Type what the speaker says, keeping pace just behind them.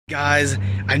Guys,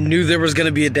 I knew there was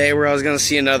gonna be a day where I was gonna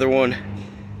see another one.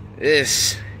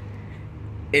 This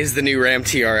is the new Ram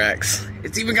TRX.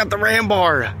 It's even got the Ram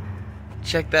bar.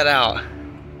 Check that out.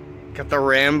 Got the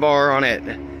Ram bar on it.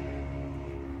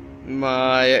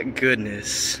 My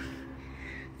goodness.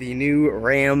 The new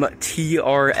Ram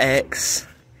TRX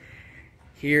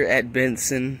here at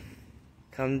Benson.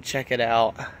 Come check it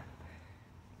out.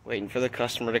 Waiting for the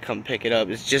customer to come pick it up.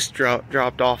 It's just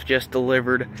dropped off, just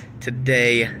delivered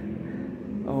today.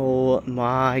 Oh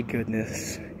my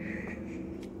goodness.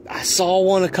 I saw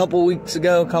one a couple months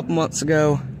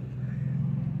ago.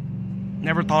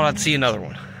 Never thought I'd see another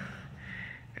one.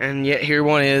 And yet here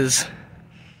one is.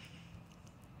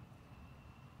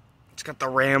 It's got the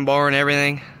Ram bar and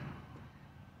everything.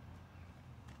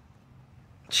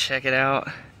 Check it out.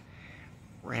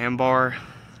 Ram bar.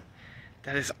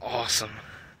 That is awesome.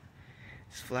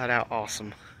 It's flat out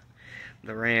awesome.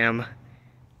 The Ram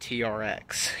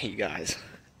TRX, you guys.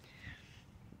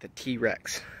 The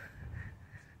T-Rex.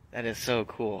 That is so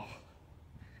cool.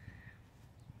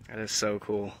 That is so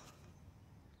cool.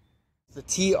 The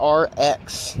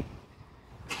TRX.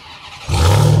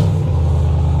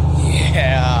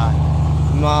 Yeah.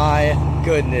 My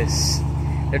goodness.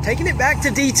 They're taking it back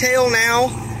to detail now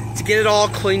to get it all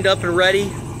cleaned up and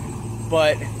ready.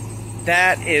 But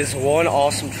that is one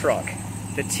awesome truck.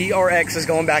 The TRX is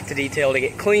going back to detail to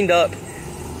get cleaned up.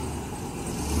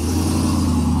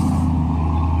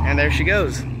 And there she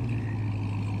goes.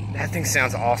 That thing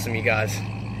sounds awesome, you guys.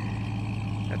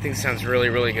 That thing sounds really,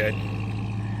 really good.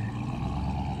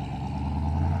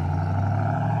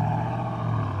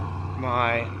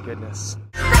 My goodness.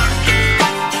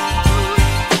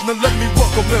 Now let me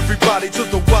welcome everybody to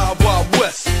the Wild Wild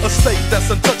West, a state that's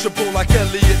untouchable like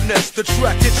Elliot Ness. The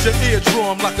track hits your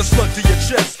eardrum like a slug to your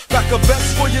chest. Back a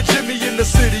vest for your Jimmy in the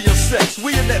city of sex.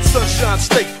 We in that sunshine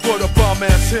state where the bomb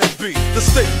ass him be. The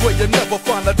state where you never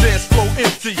find a dance floor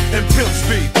empty and pimp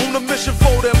speed. On a mission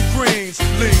for them greens.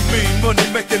 Lean, mean, money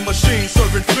making machines,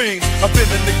 serving fiends. I've been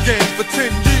in the game for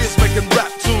 10 years making rap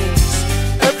tunes.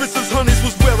 Ever since Honeys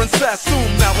was wearing Sassoon,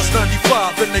 now it's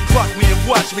 95 and they clock me and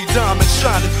watch me diamond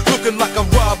shining, looking like I'm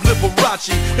Rob Liberace.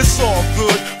 It's all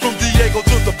good from Diego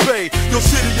to the Bay. Your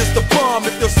city is the bomb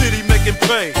if your city making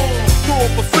pay. Throw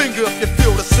up a finger if you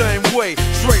feel the same way.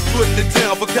 Straight putting it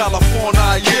down for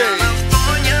California, yeah.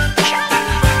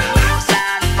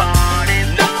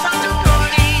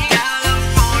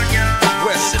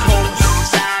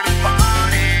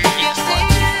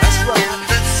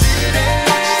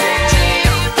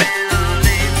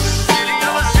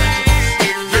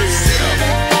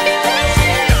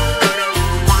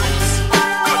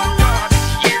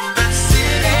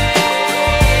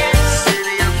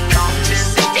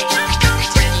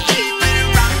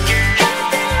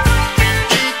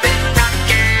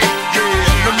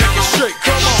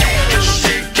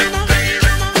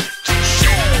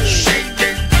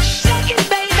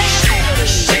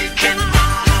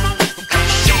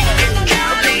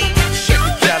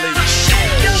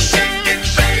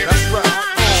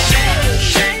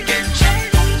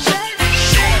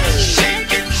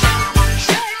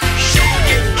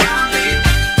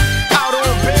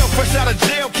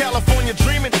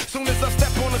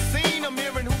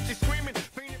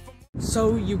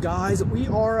 So you guys, we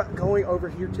are going over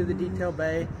here to the detail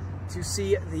bay to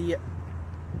see the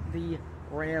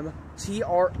Ram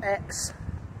TRX.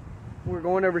 We're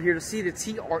going over here to see the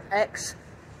TRX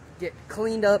get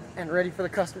cleaned up and ready for the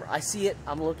customer. I see it.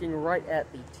 I'm looking right at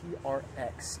the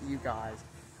TRX, you guys.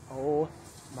 Oh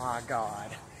my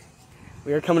God.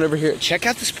 We are coming over here. Check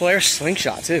out this Polaris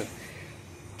slingshot too.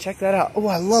 Check that out. Oh,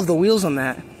 I love the wheels on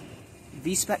that.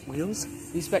 V-spec wheels,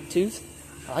 V-spec tooth.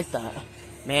 I like that.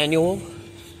 Manual,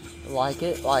 like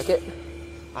it, like it.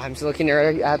 I'm just looking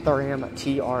at the Ram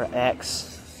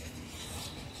TRX.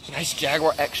 Nice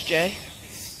Jaguar XJ.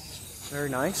 Very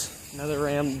nice. Another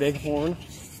Ram Bighorn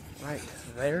right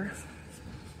there.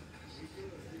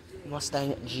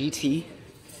 Mustang GT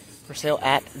for sale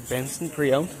at Benson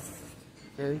Pre-Owned.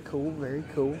 Very cool, very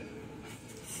cool.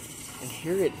 And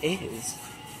here it is.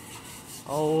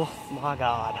 Oh my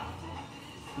God.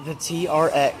 The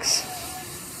TRX.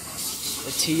 The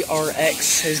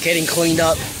TRX is getting cleaned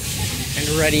up and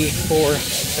ready for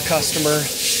the customer.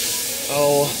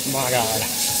 Oh my God.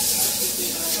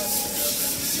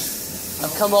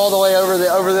 I've come all the way over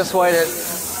this way to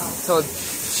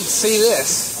see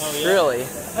this. Oh, yeah? Really?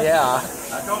 Yeah.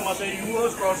 I told him, I said, you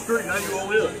was across the street, now you won't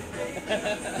live.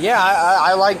 Yeah,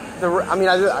 I like the, I mean,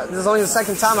 this is only the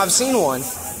second time I've seen one.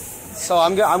 So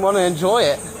I'm going to enjoy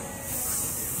it.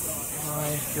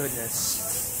 My goodness.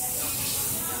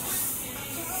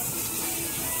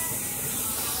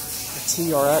 The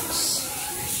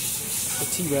TRX, the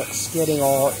T-Rex, getting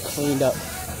all cleaned up,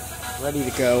 ready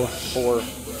to go for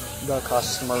the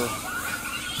customer.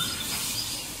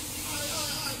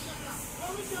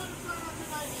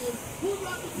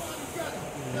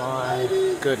 My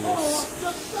goodness.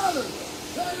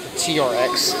 The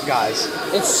TRX, guys.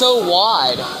 It's so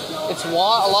wide. It's a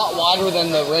lot wider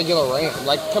than the regular Ram.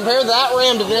 Like, compare that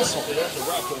Ram to this one.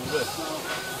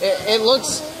 It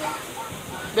looks...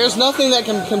 There's nothing that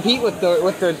can compete with the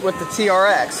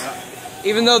TRX.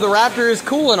 Even though the Raptor is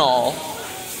cool and all,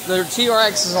 the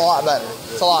TRX is a lot better.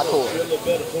 It's a lot cooler.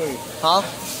 Huh?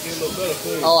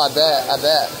 Oh, I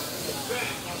bet.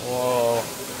 Whoa.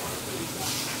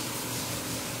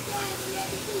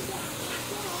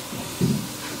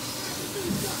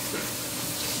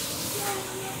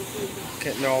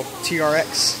 Getting all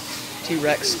T-Rex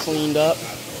cleaned up.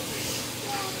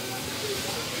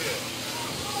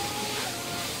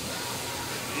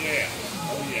 Yeah.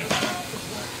 Oh yeah.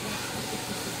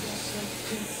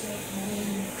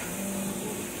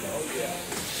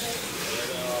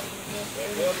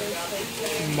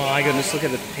 My goodness, look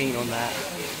at the paint on that.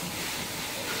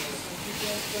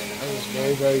 That was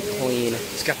very, very clean.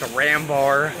 It's got the ram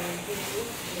bar.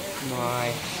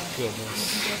 My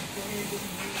goodness.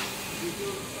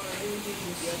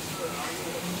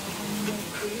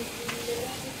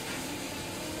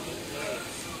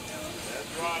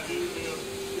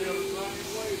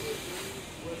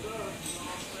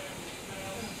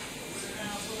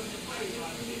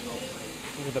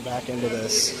 Look at the back end of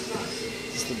this.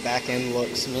 The back end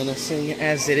looks menacing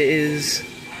as it is.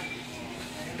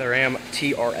 The Ram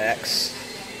TRX.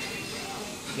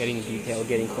 Getting detailed,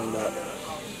 getting cleaned up.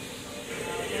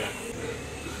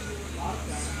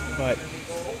 But,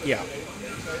 yeah.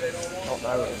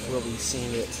 I will be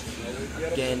seeing it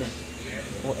again.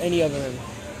 Or any other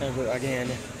ever again.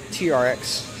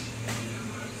 TRX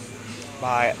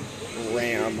by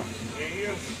Ram.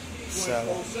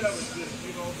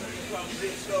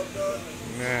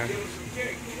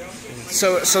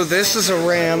 So this is a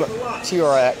Ram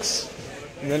TRX,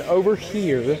 and then over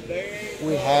here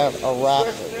we have a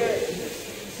Raptor.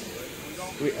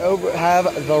 We have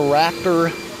the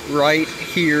Raptor right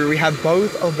here. We have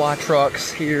both of my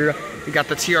trucks here. We got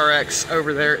the TRX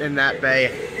over there in that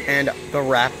bay, and the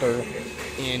Raptor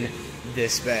in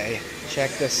this bay.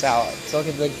 Check this out. Let's look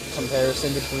at the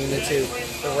comparison between the two.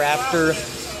 The Raptor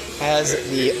has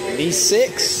the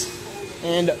V6,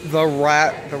 and the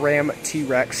Ram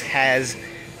T-Rex has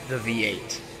the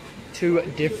V8. Two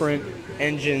different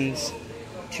engines,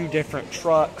 two different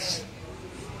trucks,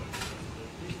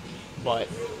 but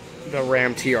the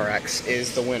Ram TRX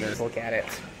is the winner. Look at it.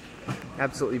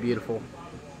 Absolutely beautiful.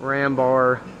 Ram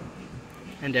bar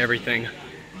and everything.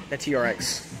 The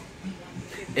TRX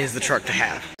is the truck to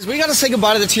have. We gotta say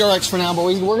goodbye to the TRX for now, but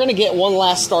we're gonna get one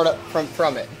last startup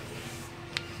from it.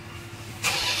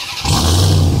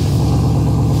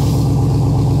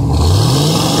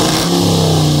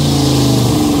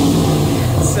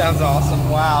 Sounds awesome.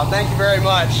 Wow, thank you very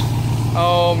much.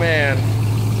 Oh man.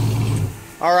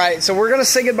 All right, so we're gonna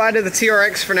say goodbye to the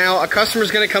TRX for now. The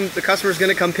customer's gonna come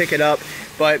pick it up,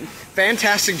 but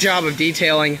fantastic job of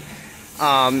detailing.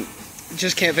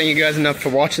 Just can't thank you guys enough for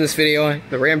watching this video.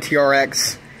 The Ram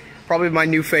TRX, probably my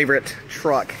new favorite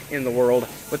truck in the world,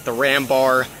 with the Ram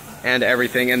bar and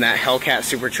everything, and that Hellcat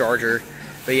supercharger.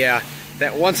 But yeah,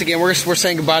 that once again, we're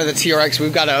saying goodbye to the TRX.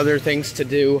 We've got other things to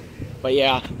do. But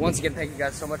yeah, once again, thank you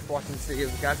guys so much for watching this video.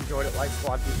 If you guys enjoyed it, like,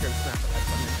 squad, be sure to smash the like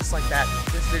button. Just like that,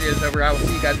 this video is over. I will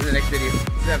see you guys in the next video.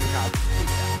 7 times.